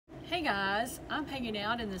Hey guys, I'm hanging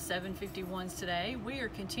out in the 751s today. We are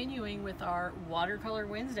continuing with our Watercolor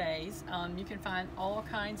Wednesdays. You can find all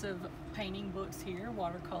kinds of painting books here,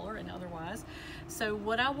 watercolor and otherwise. So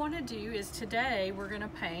what I want to do is today we're going to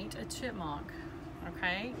paint a chipmunk,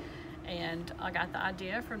 okay? And I got the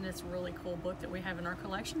idea from this really cool book that we have in our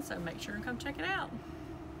collection, so make sure and come check it out.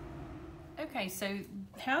 Okay, so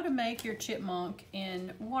how to make your chipmunk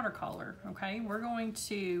in watercolor, okay? We're going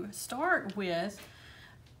to start with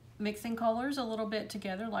mixing colors a little bit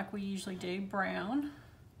together like we usually do. Brown,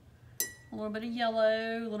 a little bit of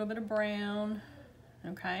yellow, a little bit of brown,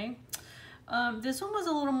 okay? This one was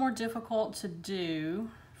a little more difficult to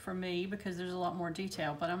do for me because there's a lot more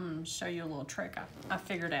detail, but I'm going to show you a little trick I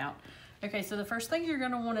figured out. Okay, so the first thing you're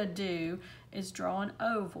going to want to do is draw an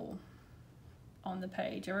oval on the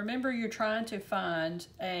page. And remember, you're trying to find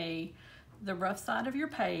the rough side of your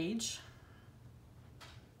page,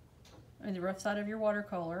 and the rough side of your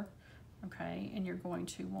watercolor, okay, and you're going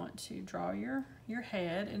to want to draw your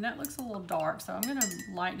head, and that looks a little dark, so I'm going to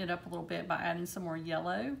lighten it up a little bit by adding some more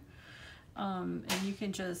yellow, and you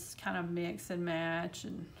can just kind of mix and match,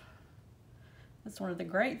 and that's one of the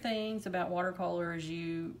great things about watercolor is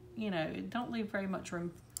you know, it don't leave very much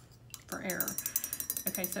room for error.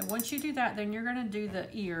 Okay, so once you do that, then you're going to do the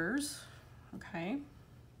ears, okay,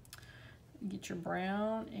 get your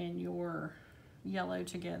brown and your yellow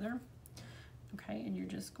together. Okay, and you're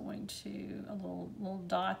just going to a little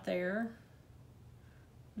dot there,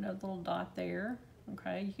 another little dot there.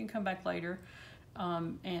 Okay, you can come back later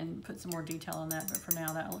and put some more detail on that, but for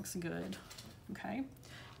now that looks good. Okay,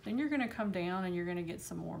 then you're going to come down and you're going to get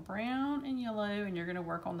some more brown and yellow, and you're going to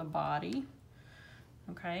work on the body.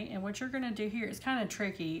 Okay, and what you're going to do here is kind of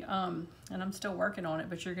tricky, and I'm still working on it,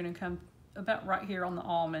 but you're going to come about right here on the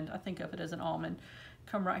almond. I think of it as an almond.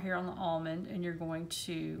 Come right here on the almond, and you're going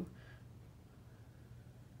to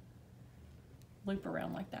loop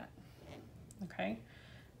around like that, okay?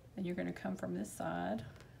 And you're going to come from this side,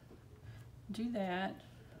 do that,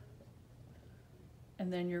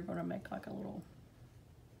 and then you're going to make like a little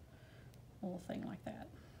thing like that,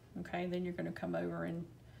 okay? Then you're going to come over and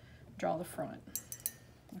draw the front,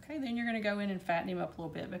 okay? Then you're going to go in and fatten him up a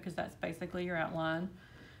little bit because that's basically your outline.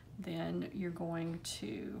 Then you're going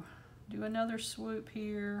to do another swoop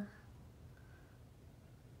here,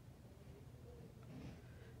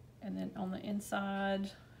 and then on the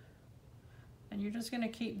inside, and you're just going to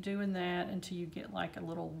keep doing that until you get like a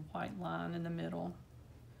little white line in the middle.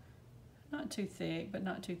 Not too thick, but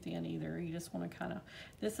not too thin either. You just want to kind of,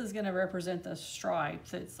 this is going to represent the stripe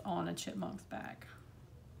that's on a chipmunk's back.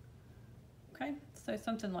 Okay, so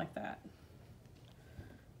something like that.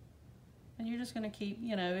 And you're just going to keep,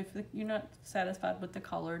 you know, if you're not satisfied with the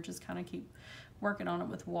color, just kind of keep working on it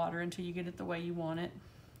with water until you get it the way you want it.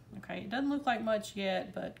 Okay, it doesn't look like much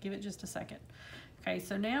yet, but give it just a second. Okay,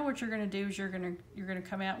 so now what you're going to do is you're going to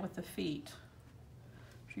come out with the feet.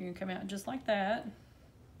 So you're going to come out just like that.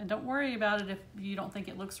 And don't worry about it if you don't think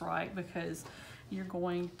it looks right, because you're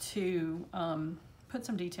going to put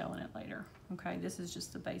some detail in it later. Okay, this is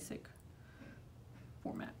just the basic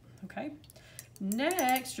format. Okay,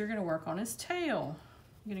 next you're going to work on his tail.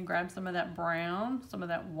 You're going to grab some of that brown, some of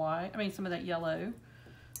that white, some of that yellow.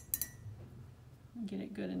 Get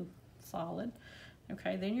it good and solid.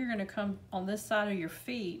 Okay, then you're going to come on this side of your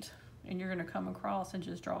feet, and you're going to come across and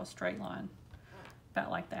just draw a straight line,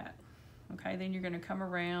 about like that. Okay, then you're going to come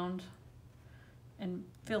around and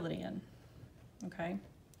fill it in. Okay,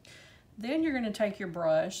 then you're going to take your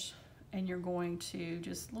brush and you're going to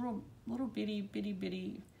just little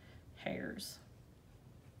bitty hairs.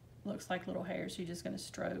 Looks like little hairs. You're just going to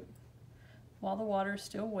stroke while the water is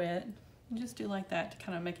still wet. And just do like that to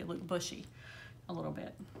kind of make it look bushy a little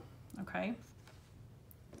bit. Okay,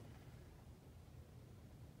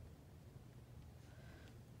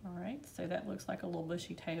 all right, so that looks like a little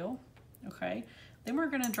bushy tail. Okay, then we're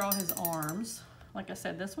going to draw his arms. Like I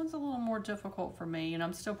said, this one's a little more difficult for me, and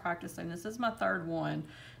I'm still practicing. This is my third one,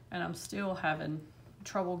 and I'm still having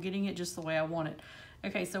trouble getting it just the way I want it.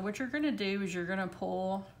 Okay, so what you're going to do is you're going to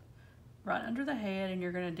pull right under the head, and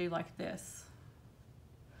you're going to do like this,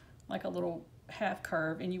 like a little half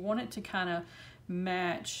curve, and you want it to kind of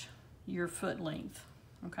match your foot length,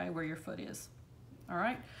 okay, where your foot is. All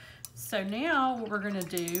right, so now what we're going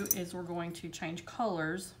to do is we're going to change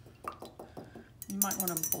colors. You might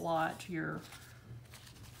want to blot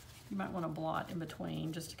in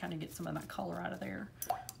between just to kind of get some of that color out of there.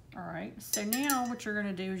 All right, so now what you're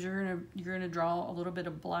going to do is you're going to draw a little bit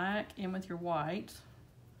of black in with your white,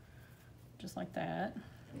 just like that.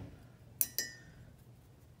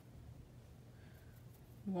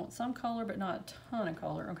 You want some color, but not a ton of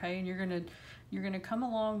color, okay? And you're gonna you're gonna come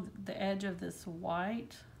along the edge of this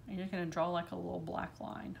white and you're gonna draw like a little black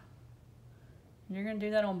line. And you're gonna do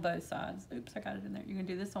that on both sides. Oops, I got it in there. You're gonna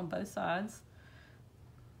do this on both sides.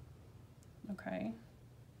 Okay.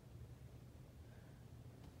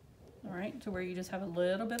 All right, to where you just have a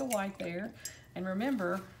little bit of white there. And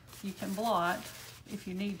remember, you can blot if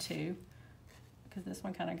you need to, because this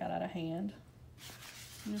one kind of got out of hand.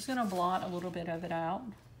 I'm just gonna blot a little bit of it out.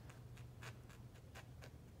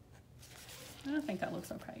 And I think that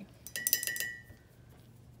looks okay.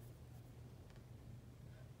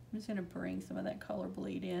 I'm just gonna bring some of that color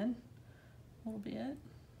bleed in a little bit,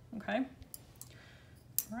 okay?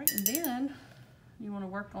 All right, and then you wanna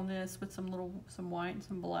work on this with some white and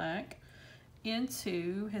some black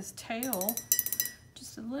into his tail,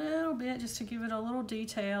 just a little bit, just to give it a little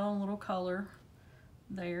detail, a little color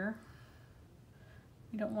there.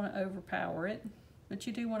 You don't wanna overpower it, but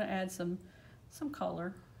you do wanna add some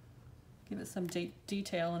color. Give it some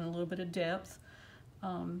detail and a little bit of depth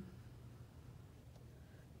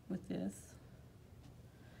with this.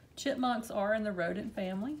 Chipmunks are in the rodent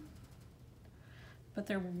family, but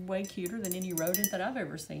they're way cuter than any rodent that I've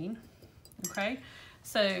ever seen. Okay,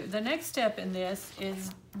 so the next step in this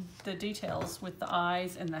is the details with the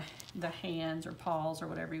eyes and the hands or paws or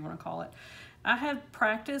whatever you want to call it. I have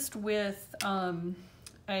practiced with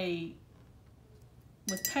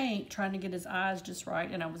paint trying to get his eyes just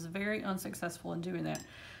right, and I was very unsuccessful in doing that.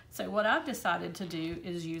 So what I've decided to do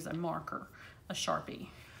is use a marker, a Sharpie,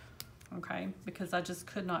 okay, because I just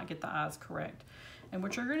could not get the eyes correct. And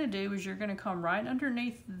what you're going to do is you're going to come right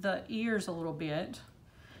underneath the ears a little bit,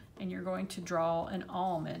 and you're going to draw an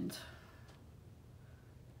almond,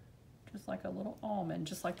 just like a little almond,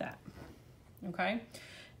 just like that, okay?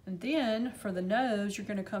 And then for the nose, you're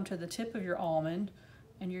going to come to the tip of your almond,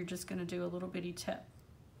 and you're just going to do a little bitty tip,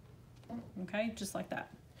 okay, just like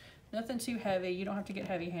that. Nothing too heavy. You don't have to get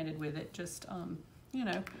heavy-handed with it. Just, you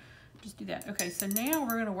know, just do that. Okay, so now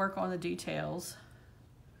we're going to work on the details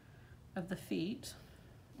of the feet.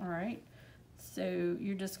 All right, so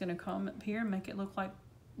you're just going to come up here and make it look like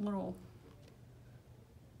little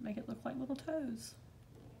toes.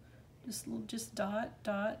 Just dot,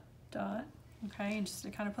 dot, dot. Okay, and just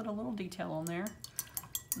to kind of put a little detail on there.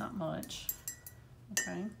 Not much.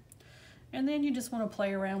 Okay, and then you just want to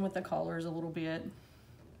play around with the colors a little bit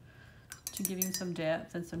to give him some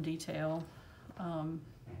depth and some detail.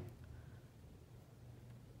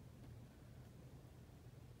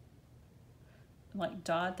 Like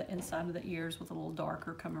dot the inside of the ears with a little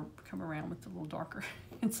darker, come around with a little darker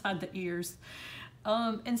inside the ears.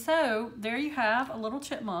 And so there you have a little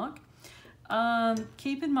chipmunk.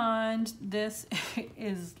 Keep in mind, this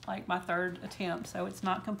is like my third attempt, so it's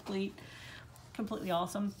not completely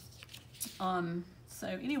awesome. So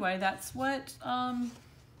anyway, that's what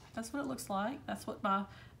it looks like. That's what my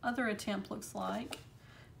other attempt looks like.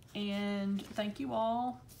 And thank you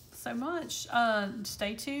all so much.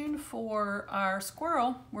 Stay tuned for our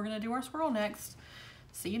squirrel. We're gonna do our squirrel next.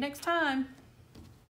 See you next time.